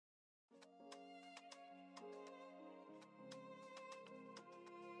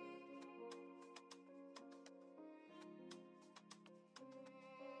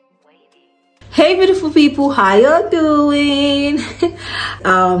Hey beautiful people, how you doing?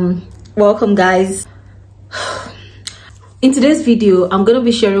 Welcome guys. In today's video I'm going to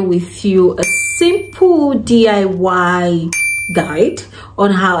be sharing with you a simple DIY guide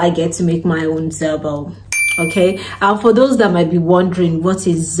on how I get to make my own Zobo. Okay, for those that might be wondering, what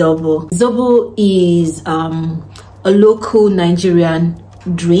is Zobo? Zobo is a local Nigerian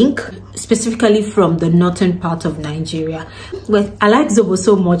drink, specifically from the northern part of Nigeria. Well, I like Zobo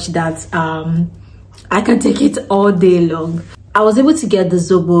so much that I can take it all day long. I was able to get the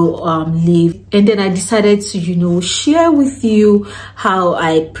Zobo leaf, and then I decided to share with you how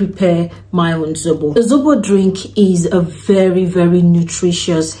I prepare my own Zobo. The Zobo drink is a very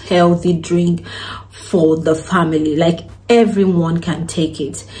nutritious, healthy drink for the family. Like, everyone can take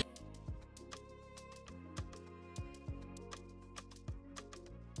it.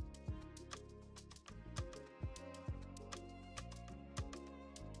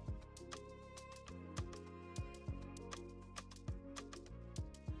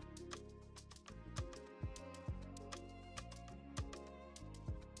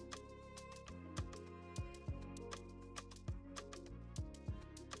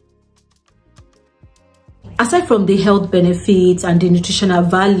 Aside from the health benefits and the nutritional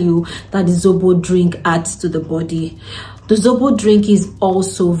value that the Zobo drink adds to the body, the Zobo drink is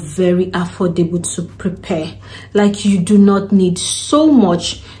also very affordable to prepare. Like, you do not need so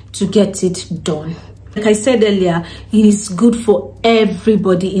much to get it done. Like I said earlier, it is good for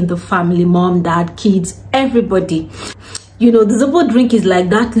everybody in the family, mom, dad, kids, everybody. The Zobo drink is like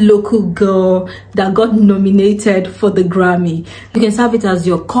that local girl that got nominated for the Grammy. You can serve it as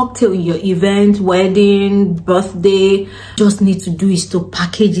your cocktail in your event, wedding, birthday. Just need to do is to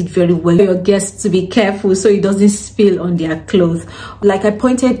package it very well for your guests to be careful so it doesn't spill on their clothes. Like I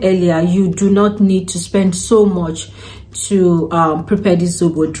pointed earlier, you do not need to spend so much to prepare this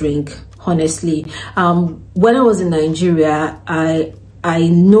Zobo drink. Honestly, when I was in Nigeria, I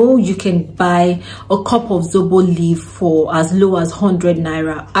know you can buy a cup of Zobo leaf for as low as 100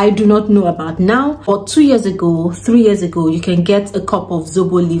 naira. I do not know about now, but 2 years ago, 3 years ago, you can get a cup of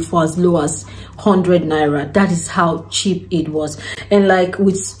Zobo leaf for as low as 100 naira. That is how cheap it was. And like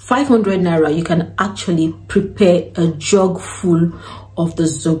with 500 naira, you can actually prepare a jug full of the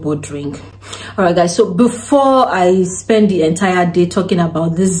Zobo drink. All right guys, so before I spend the entire day talking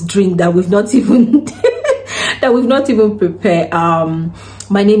about this drink that we've not even prepared,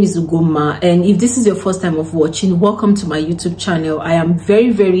 my name is Ugoma, and if this is your first time of watching, welcome to my YouTube channel. I am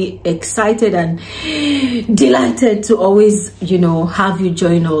very excited and delighted to always have you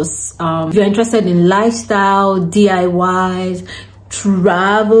join us. If you're interested in lifestyle, DIYs,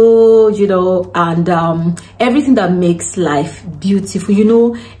 travel, and everything that makes life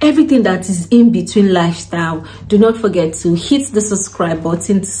beautiful, everything that is in between lifestyle, do not forget to hit the subscribe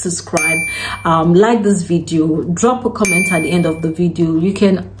button to subscribe. Like this video, drop a comment at the end of the video. You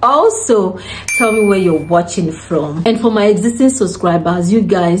can also tell me where you're watching from. And for my existing subscribers, you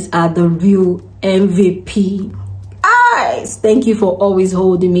guys are the real MVP. Guys, thank you for always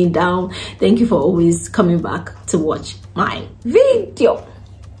holding me down. Thank you for always coming back to watch my video.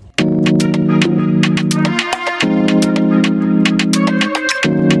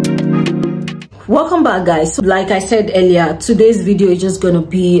 Welcome back guys. So like I said earlier, today's video is just going to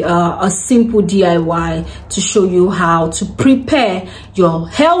be a simple DIY to show you how to prepare your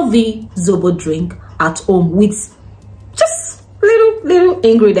healthy Zobo drink at home with just little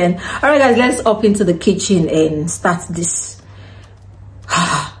ingredient. All right guys, let's up into the kitchen and start this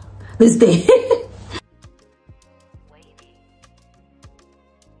day.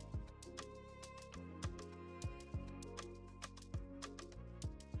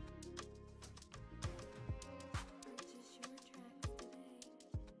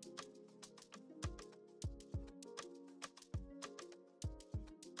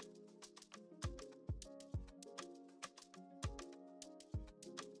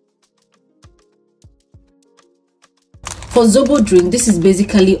 For Zobo drink, this is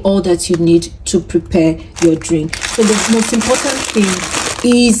basically all that you need to prepare your drink. So the most important thing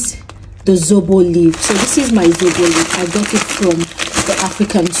is the Zobo leaf. So this is my Zobo leaf. I got it from the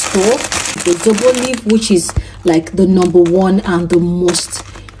African store. The Zobo leaf, which is like the #1 and the most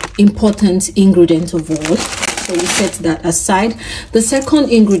important ingredient of all. So we set that aside. The second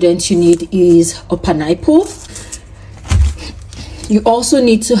ingredient you need is a pineapple. You also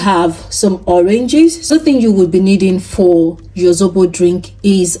need to have some oranges. The thing you will be needing for your Zobo drink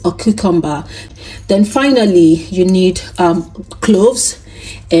is a cucumber. Then finally, you need cloves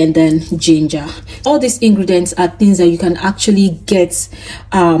and then ginger. All these ingredients are things that you can actually get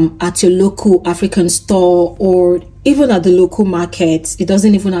at your local African store or even at the local market. It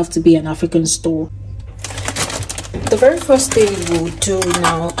doesn't even have to be an African store. The very first thing we'll do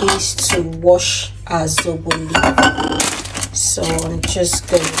now is to wash our zobo leaf. So I'm just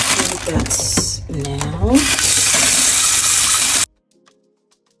going to do that now.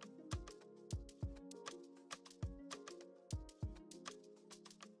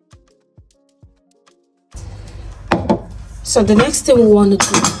 So the next thing we want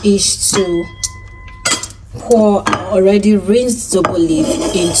to do is to pour our already rinsed zobo leaf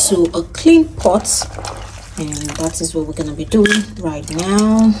into a clean pot, and that is what we're going to be doing right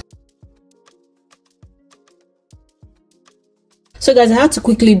now. So guys, I had to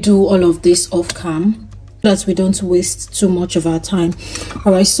quickly do all of this off cam so that we don't waste too much of our time.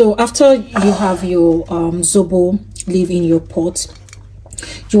 All right, so after you have your zobo leaf in your pot,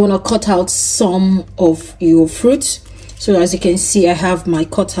 you want to cut out some of your fruit. So as you can see, I have my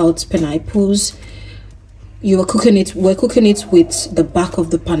cut out pineapples. We're cooking it with the back of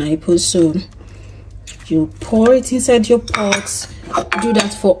the pineapples. So you pour it inside your pot. Do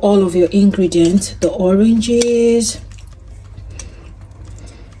that for all of your ingredients: the oranges,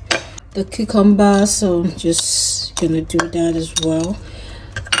 the cucumber. So I'm just gonna do that as well.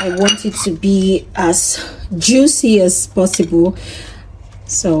 I want it to be as juicy as possible.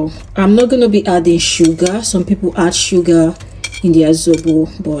 So I'm not going to be adding sugar. Some people add sugar in their zobo,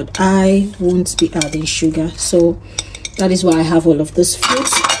 but I won't be adding sugar. So that is why I have all of this fruit.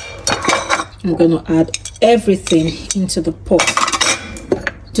 I'm going to add everything into the pot.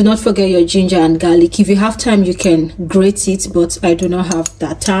 Do not forget your ginger and garlic. If you have time, you can grate it, but I do not have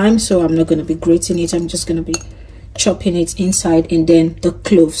that time, so I'm not going to be grating it. I'm just going to be chopping it inside, and then the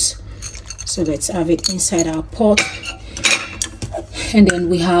cloves. So let's have it inside our pot. And then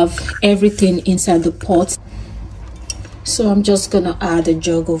we have everything inside the pot. So I'm just gonna add a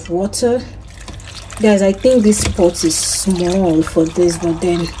jug of water. Guys, I think this pot is small for this, but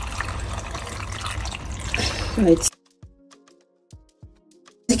then as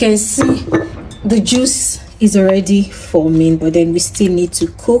you can see, the juice is already forming, but then we still need to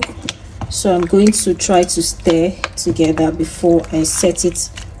cook. So I'm going to try to stir together before I set it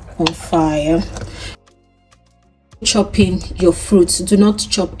on fire. Chopping your fruits, do not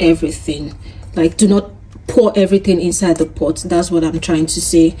chop everything, like do not pour everything inside the pot. That's what I'm trying to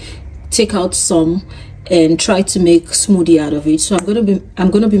say. Take out some and try to make smoothie out of it. So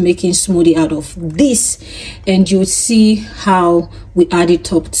I'm gonna be making smoothie out of this, and you'll see how we add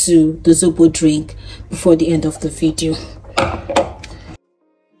it up to the zobo drink before the end of the video.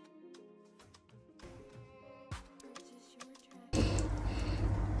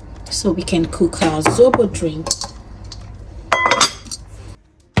 So we can cook our zobo drink.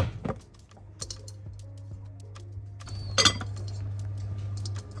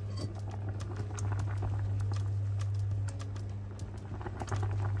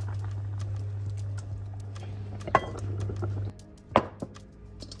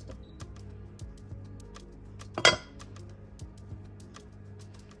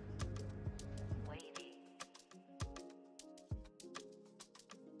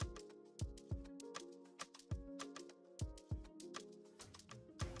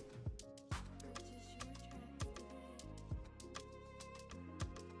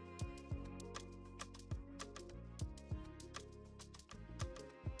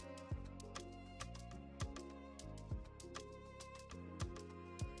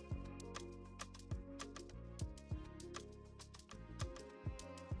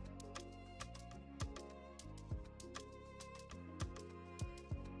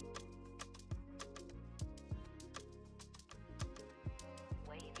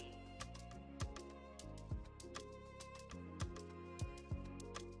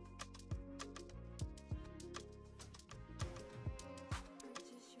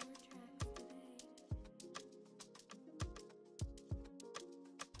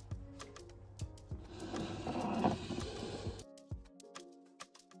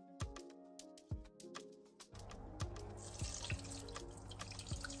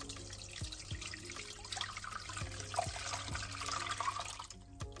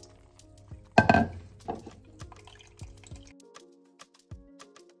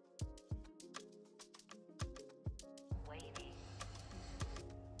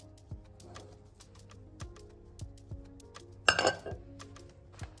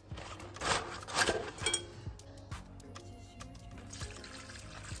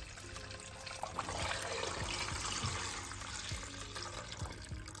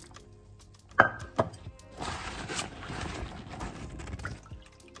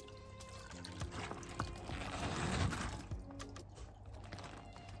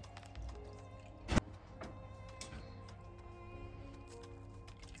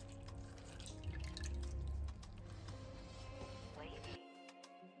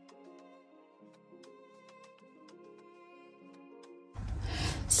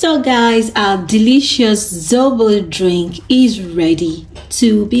 So guys, our delicious Zobo drink is ready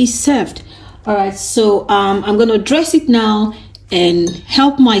to be served. All right, so I'm gonna dress it now and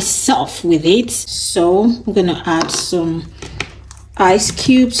help myself with it. So I'm gonna add some ice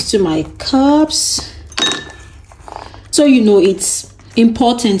cubes to my cups. So you know it's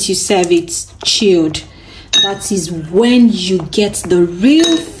important you serve it chilled. That is when you get the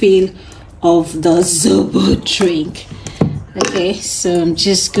real feel of the Zobo drink. Okay, so I'm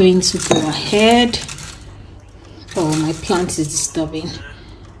just going to go ahead. Oh, my plant is disturbing.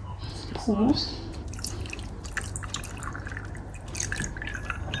 Pour.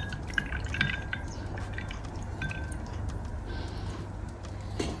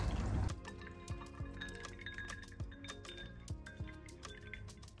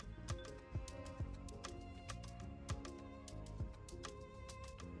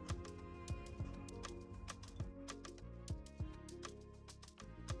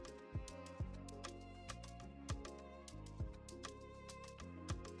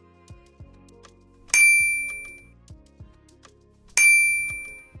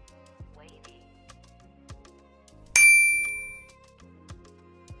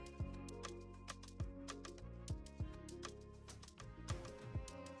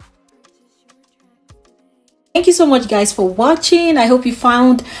 Thank you so much guys for watching. I hope you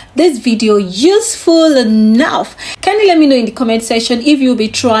found this video useful enough. Can you let me know in the comment section if you'll be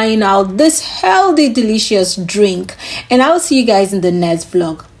trying out this healthy delicious drink, and I'll see you guys in the next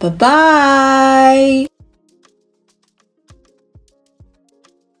vlog. Bye bye.